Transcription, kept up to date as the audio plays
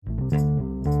Welcome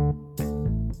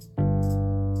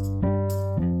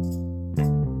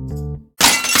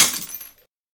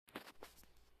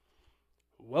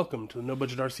to the No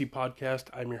Budget RC Podcast.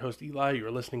 I'm your host Eli. You're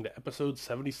listening to episode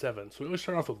 77. So we always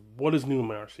start off with what is new in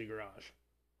my RC garage.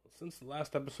 Well, since the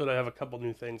last episode, I have a couple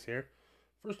new things here.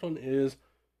 First one is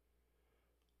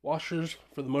washers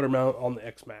for the motor mount on the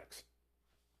X-Maxx.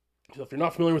 So if you're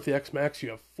not familiar with the X-Maxx,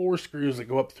 you have 4 screws that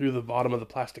go up through the bottom of the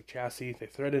plastic chassis. They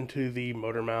thread into the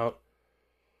motor mount.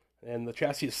 And the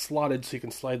chassis is slotted so you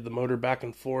can slide the motor back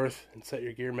and forth and set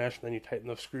your gear mesh, and then you tighten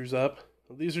those screws up.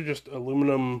 These are just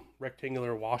aluminum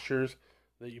rectangular washers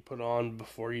that you put on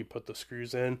before you put the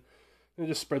screws in. And it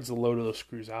just spreads the load of those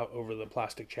screws out over the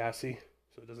plastic chassis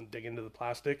so it doesn't dig into the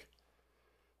plastic.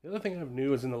 The other thing I have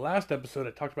new is in the last episode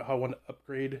I talked about how I want to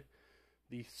upgrade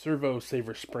the servo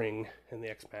saver spring in the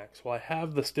X-Maxx. Well, I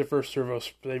have the stiffer servo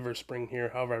saver spring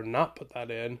here. However, I have not put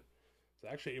that in. So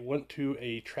actually, it went to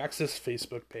a Traxxas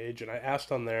Facebook page and I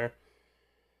asked on there,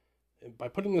 by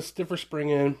putting the stiffer spring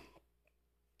in,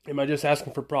 am I just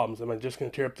asking for problems? Am I just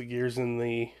going to tear up the gears in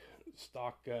the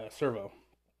stock servo?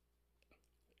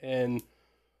 And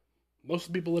most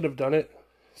of the people that have done it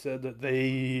said that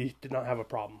they did not have a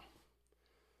problem.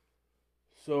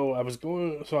 So I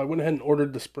went ahead and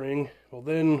ordered the spring. Well,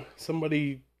 then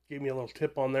somebody gave me a little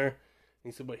tip on there.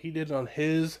 He said what he did on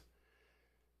his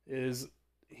is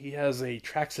he has a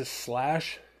Traxxas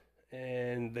Slash,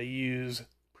 and they use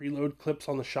preload clips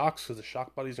on the shocks because the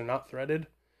shock bodies are not threaded.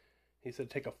 He said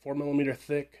take a 4mm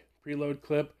thick preload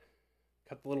clip,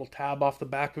 cut the little tab off the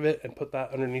back of it, and put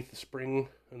that underneath the spring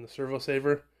and the servo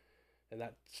saver, and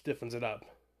that stiffens it up.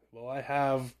 Well,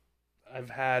 I've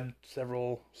had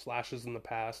several slashes in the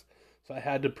past, so I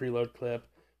had to preload clip.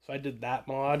 So I did that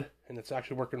mod, and it's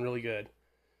actually working really good.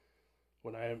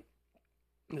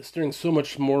 The steering's so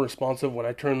much more responsive. When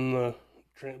I turn the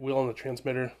wheel on the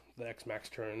transmitter, the X-Maxx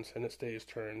turns, and it stays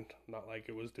turned, not like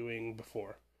it was doing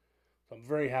before. So I'm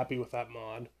very happy with that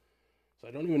mod. So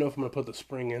I don't even know if I'm going to put the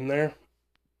spring in there.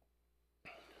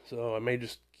 So I may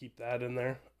just keep that in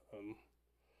there.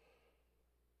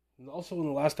 Also in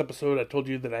the last episode, I told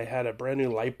you that I had a brand new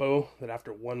LiPo that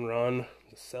after one run,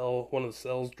 one of the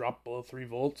cells dropped below 3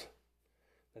 volts.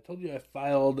 I told you I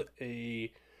filed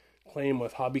a claim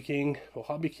with Hobby King. Well,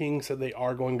 Hobby King said they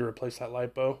are going to replace that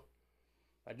LiPo.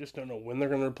 I just don't know when they're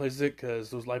going to replace it because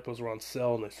those LiPos were on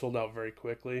sale and they sold out very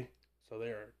quickly. So they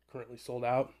are currently sold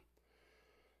out.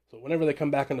 So whenever they come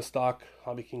back into stock,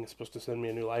 Hobby King is supposed to send me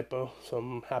a new LiPo. So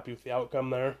I'm happy with the outcome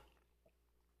there.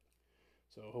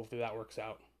 So hopefully that works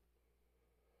out.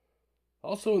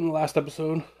 Also in the last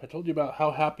episode, I told you about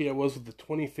how happy I was with the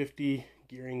 2050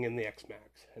 gearing in the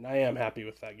X-Maxx. And I am happy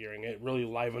with that gearing. It really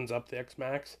livens up the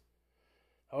X-Maxx.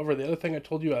 However, the other thing I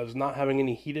told you, I was not having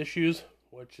any heat issues,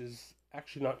 which is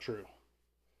actually not true.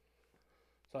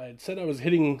 So I had said I was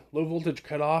hitting low voltage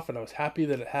cutoff, and I was happy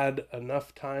that it had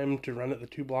enough time to run it the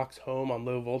 2 blocks home on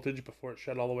low voltage before it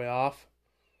shut all the way off.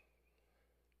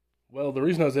 Well, the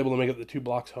reason I was able to make it the 2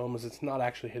 blocks home is it's not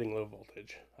actually hitting low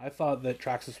voltage. I thought that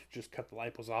Traxxas would just cut the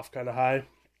LiPos off kind of high.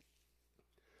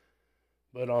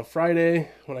 But on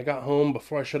Friday, when I got home,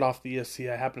 before I shut off the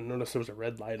ESC, I happened to notice there was a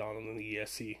red light on in the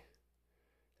ESC.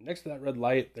 And next to that red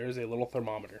light, there's a little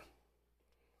thermometer.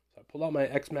 So I pulled out my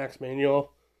X-Maxx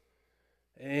manual,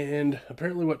 and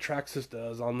apparently what Traxxas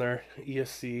does on their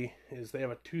ESC is they have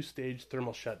a 2-stage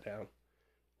thermal shutdown.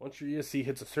 Once your ESC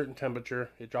hits a certain temperature,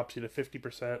 it drops you to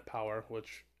 50% power,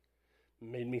 which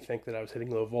made me think that I was hitting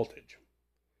low voltage.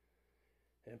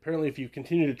 And apparently if you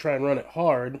continue to try and run it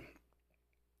hard,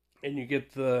 and you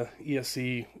get the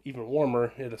ESC even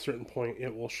warmer, at a certain point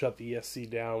it will shut the ESC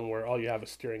down where all you have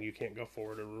is steering, you can't go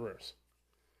forward or reverse.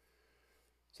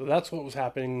 So that's what was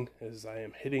happening, is I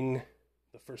am hitting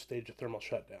the first stage of thermal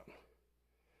shutdown.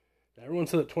 Now everyone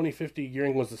said that 2050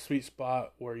 gearing was the sweet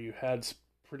spot where you had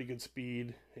pretty good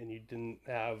speed and you didn't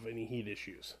have any heat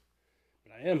issues.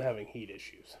 But I am having heat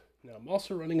issues. Now I'm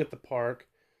also running at the park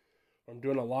where I'm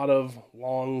doing a lot of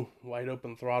long wide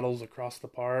open throttles across the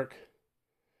park,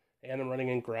 and I'm running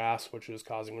in grass, which is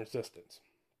causing resistance.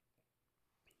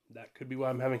 That could be why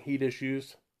I'm having heat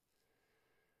issues.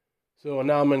 So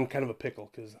now I'm in kind of a pickle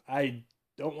because I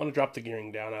don't want to drop the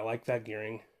gearing down. I like that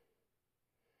gearing.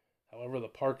 However, the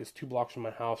park is 2 blocks from my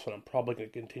house and I'm probably going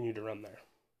to continue to run there.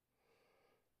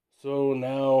 So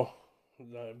now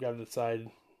I've got to decide,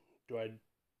 do I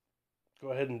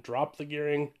go ahead and drop the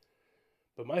gearing?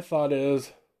 But my thought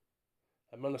is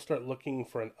I'm going to start looking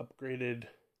for an upgraded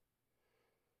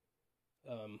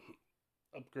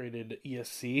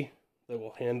ESC that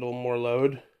will handle more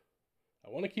load. I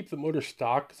want to keep the motor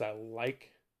stock because I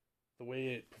like the way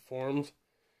it performs.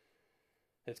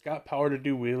 It's got power to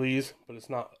do wheelies, but it's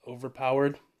not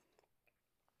overpowered.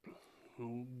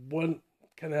 What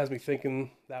kind of has me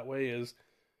thinking that way is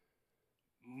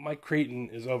my Creighton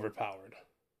is overpowered.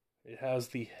 It has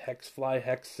the Hexfly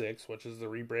Hex 6, which is the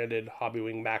rebranded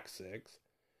Hobbywing Max 6.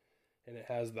 And it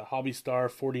has the Hobbystar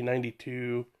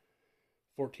 4092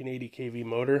 1480 kV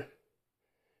motor.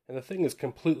 And the thing is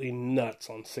completely nuts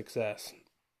on 6S.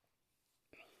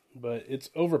 But it's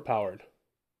overpowered.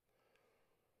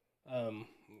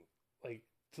 Like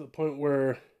to the point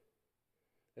where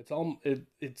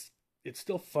it's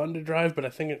still fun to drive, but I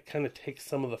think it kind of takes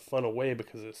some of the fun away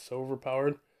because it's so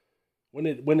overpowered. When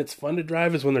it's fun to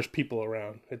drive is when there's people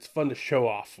around. It's fun to show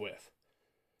off with.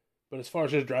 But as far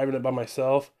as just driving it by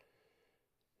myself,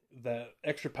 that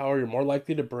extra power, you're more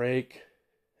likely to brake,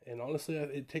 and honestly,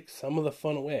 it takes some of the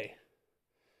fun away.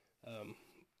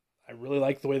 I really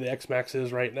like the way the X-Max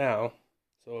is right now,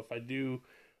 so if I do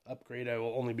upgrade, I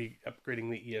will only be upgrading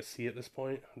the ESC at this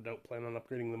point. I don't plan on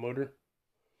upgrading the motor.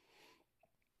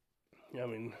 I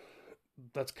mean,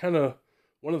 that's kind of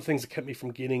one of the things that kept me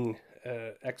from getting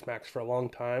X-Max for a long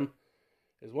time.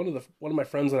 Is one of my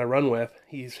friends that I run with,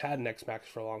 he's had an X-Max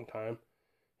for a long time.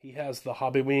 He has the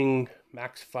Hobbywing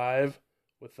Max 5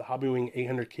 with the Hobbywing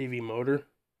 800 kV motor.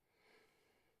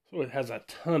 So it has a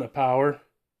ton of power.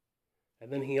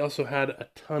 And then he also had a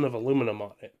ton of aluminum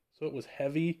on it. So it was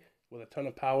heavy with a ton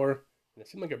of power. And it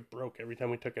seemed like it broke every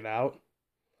time we took it out.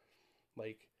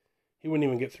 Like, he wouldn't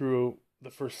even get through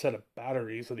the first set of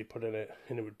batteries that he put in it,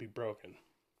 and it would be broken.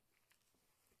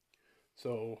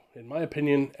 So, in my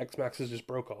opinion, X-Maxes just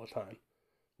broke all the time.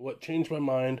 What changed my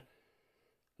mind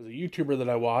was a YouTuber that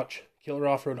I watch, Killer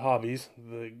Off-Road Hobbies.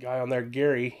 The guy on there,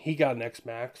 Gary, he got an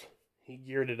X-Max. He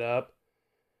geared it up.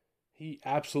 He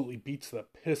absolutely beats the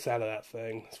piss out of that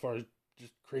thing as far as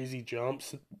just crazy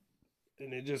jumps.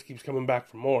 And it just keeps coming back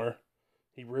for more.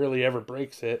 He rarely ever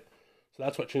breaks it. So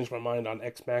that's what changed my mind on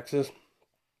X-Maxes.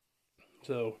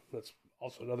 So that's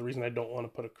also another reason I don't want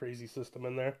to put a crazy system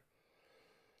in there.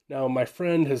 Now, my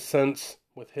friend has since,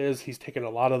 with his, he's taken a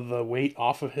lot of the weight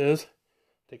off of his,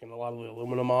 taken a lot of the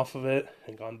aluminum off of it,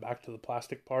 and gone back to the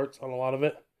plastic parts on a lot of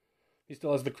it. He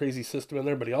still has the crazy system in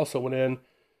there, but he also went in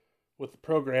with the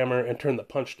programmer and turned the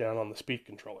punch down on the speed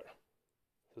controller.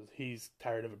 Because he's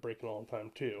tired of it breaking all the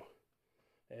time too.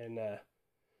 And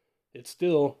it's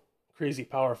still crazy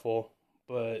powerful,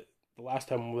 but the last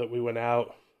time that we went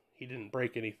out, he didn't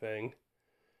break anything.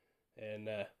 And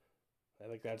I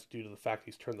think that's due to the fact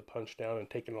he's turned the punch down and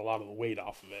taken a lot of the weight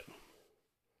off of it.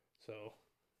 So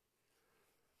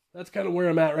that's kind of where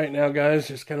I'm at right now, guys.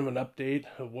 Just kind of an update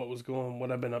of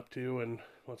what I've been up to and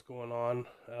what's going on.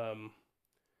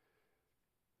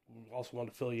 Also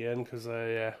wanted to fill you in because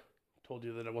I told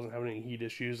you that I wasn't having any heat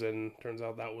issues, and turns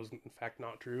out that was in fact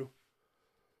not true.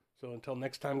 So until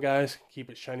next time, guys, keep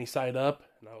it shiny side up,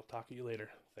 and I will talk to you later.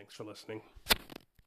 Thanks for listening.